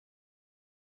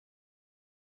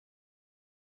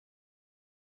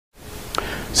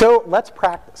So let's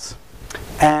practice.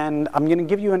 And I'm going to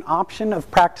give you an option of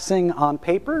practicing on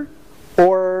paper,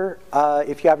 or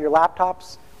if you have your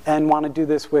laptops and want to do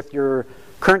this with your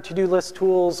current to-do list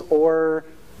tools, or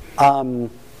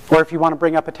if you want to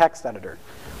bring up a text editor.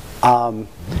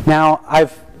 Now,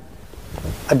 I've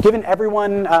given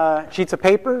everyone sheets of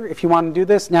paper if you want to do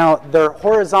this. Now, they're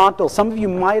horizontal. Some of you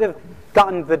might have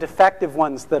gotten the defective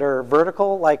ones that are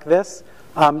vertical, like this.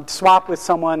 Swap with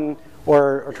someone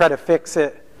or try to fix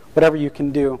it, whatever you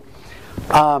can do.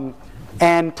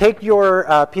 And take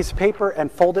your piece of paper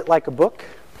and fold it like a book.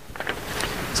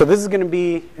 So this is going to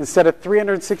be, instead of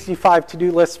 365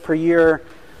 to-do lists per year,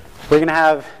 we're going to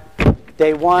have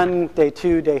day 1, day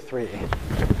 2, day 3.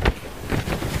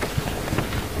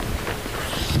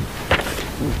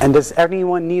 And does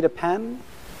anyone need a pen?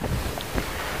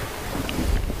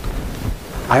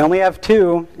 I only have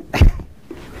 2.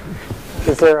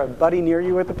 Is there a buddy near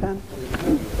you with a pen?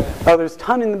 Oh, there's a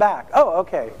ton in the back. Oh,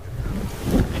 okay.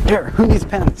 Here, who needs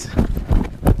pens?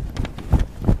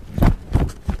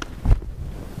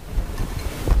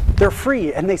 They're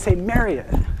free, and they say Marriott.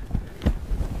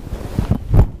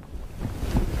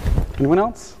 Anyone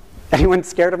else? Anyone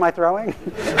scared of my throwing?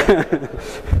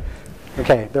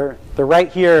 Okay, they're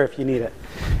right here if you need it.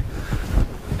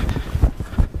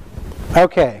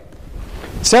 Okay,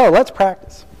 so let's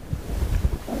practice.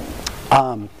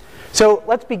 So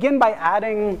let's begin by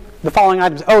adding the following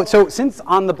items. Oh, so since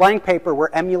on the blank paper we're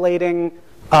emulating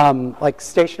like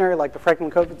stationery, like the Franklin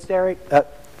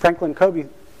Covey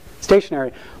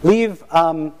stationery, leave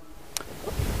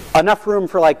enough room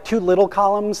for like 2 little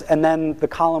columns and then the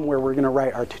column where we're going to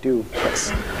write our to-do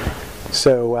list.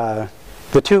 So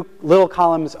the 2 little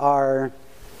columns are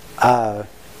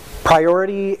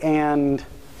priority and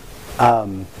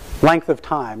length of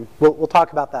time. We'll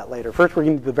talk about that later. First, we're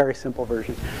going to do the very simple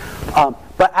version.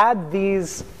 But add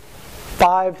these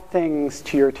 5 things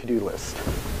to your to-do list.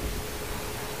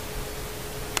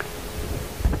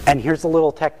 And here's a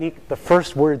little technique. The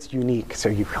first word's unique, so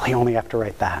you really only have to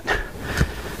write that.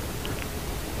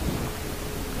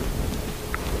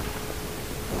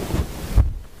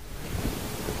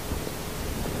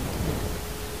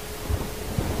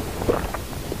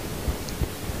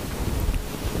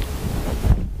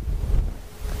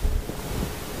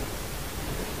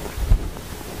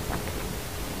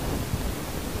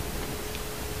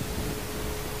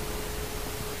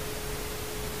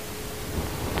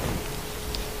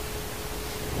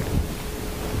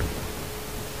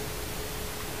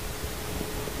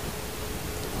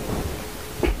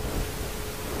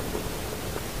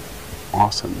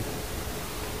 Awesome.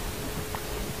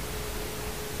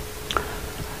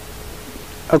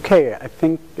 Okay, I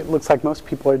think it looks like most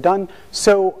people are done.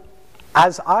 So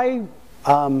as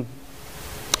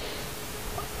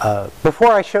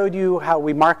before I showed you how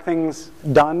we mark things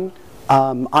done,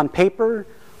 on paper,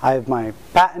 I have my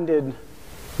patented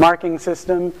marking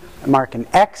system. I mark an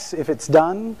X if it's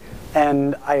done,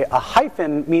 and a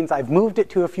hyphen means I've moved it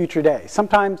to a future day.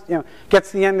 Sometimes,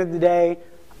 gets to the end of the day,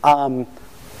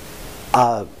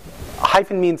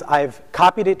 hyphen means I've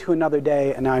copied it to another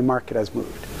day and now I mark it as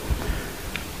moved.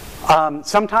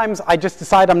 Sometimes I just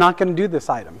decide I'm not going to do this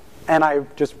item and I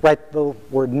just write the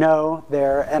word no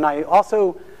there, and I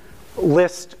also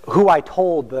list who I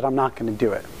told that I'm not going to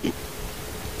do it.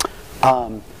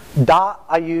 Dot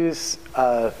I use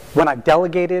when I've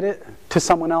delegated it to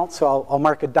someone else, so I'll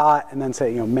mark a dot and then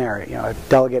say, Mary. I've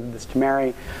delegated this to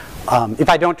Mary. If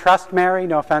I don't trust Mary,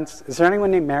 no offense, is there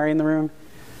anyone named Mary in the room?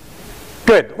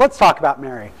 Good. Let's talk about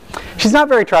Mary. She's not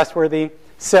very trustworthy,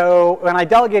 so when I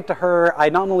delegate to her, I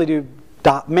not only do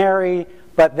dot Mary,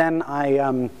 but then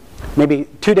I maybe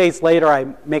 2 days later I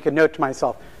make a note to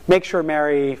myself, make sure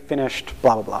Mary finished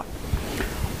blah blah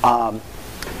blah.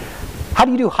 How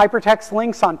do you do hypertext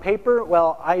links on paper?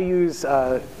 Well, I use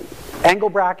angle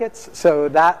brackets, so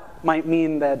that might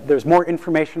mean that there's more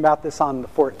information about this on the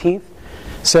 14th.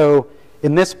 So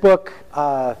in this book,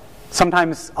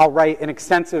 sometimes I'll write an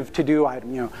extensive to-do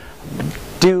item,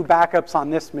 do backups on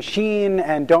this machine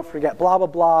and don't forget blah, blah,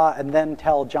 blah, and then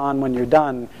tell John when you're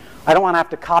done. I don't want to have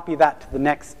to copy that to the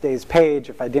next day's page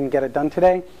if I didn't get it done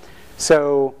today.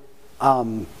 So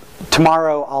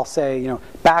tomorrow I'll say,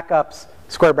 backups,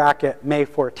 square bracket, May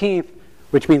 14th,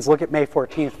 which means look at May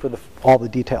 14th for all the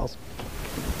details.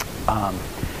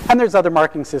 And there's other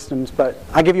marking systems, but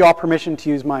I give you all permission to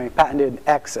use my patented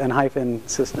X and hyphen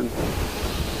system.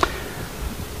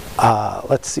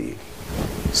 Let's see.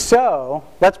 So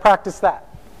let's practice that.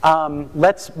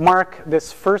 Let's mark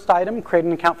this first item, create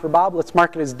an account for Bob. Let's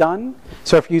mark it as done.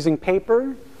 So if you're using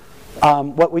paper,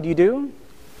 what would you do?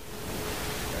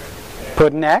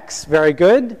 Put an X. Very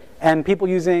good. And people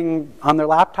using on their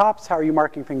laptops, how are you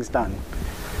marking things done?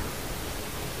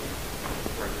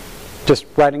 Just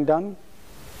writing done?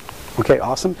 Okay,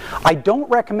 awesome. I don't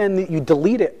recommend that you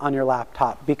delete it on your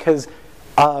laptop because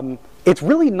it's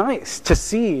really nice to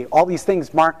see all these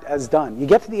things marked as done. You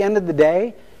get to the end of the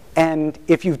day, and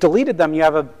if you've deleted them, you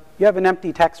have an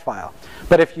empty text file.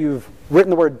 But if you've written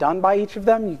the word done by each of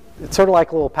them, it's sort of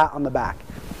like a little pat on the back.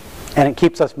 And it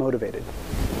keeps us motivated.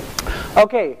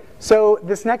 Okay, so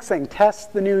this next thing,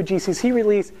 test the new GCC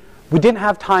release. We didn't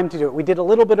have time to do it. We did a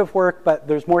little bit of work, but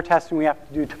there's more testing we have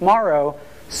to do tomorrow.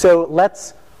 So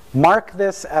let's mark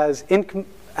this as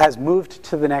moved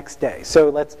to the next day. So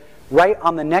let's write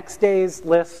on the next day's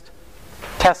list,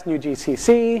 test new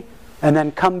GCC, and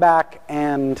then come back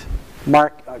and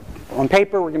mark on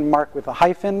paper. We're going to mark with a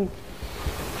hyphen.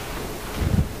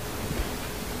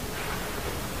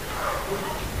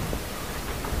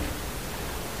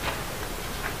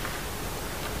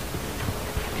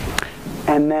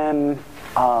 And then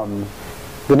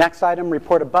the next item,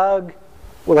 report a bug.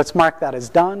 Well, let's mark that as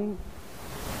done.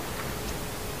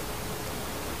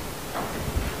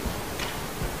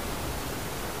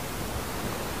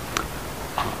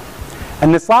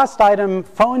 And this last item,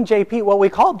 phone JP. Well, we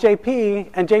called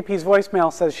JP, and JP's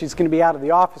voicemail says she's going to be out of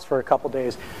the office for a couple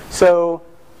days. So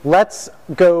let's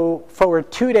go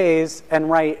forward 2 days and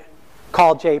write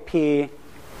call JP,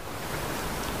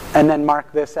 and then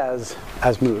mark this as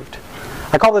moved.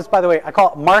 I call this, by the way, I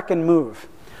call it mark and move.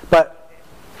 But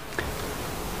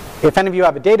if any of you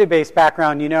have a database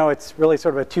background, you know it's really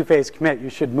sort of a two-phase commit. You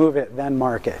should move it, then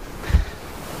mark it.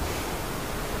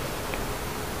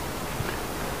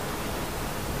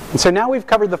 And so now we've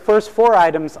covered the first 4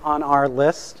 items on our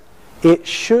list. It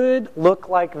should look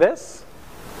like this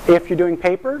if you're doing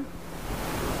paper.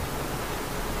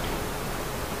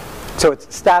 So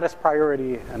it's status,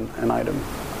 priority, and an item.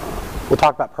 We'll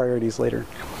talk about priorities later.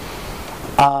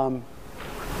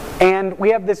 And we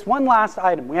have this one last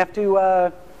item. We have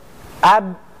to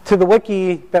add to the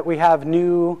wiki that we have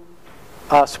new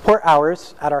support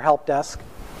hours at our help desk.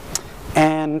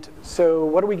 And so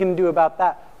what are we going to do about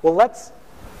that? Well, let's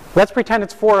pretend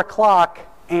it's 4 o'clock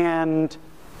and,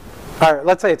 or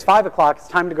let's say it's 5 o'clock, it's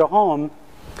time to go home.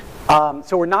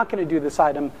 So we're not going to do this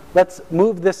item. Let's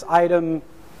move this item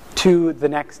to the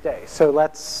next day. So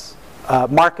let's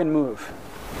mark and move.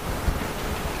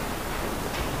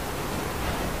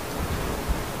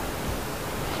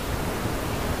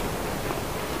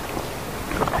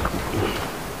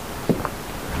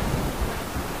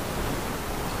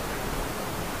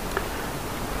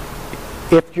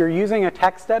 If you're using a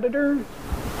text editor,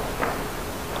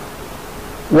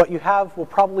 what you have will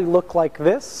probably look like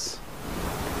this,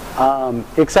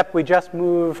 except we just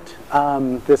moved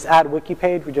this add wiki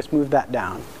page, we just moved that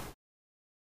down.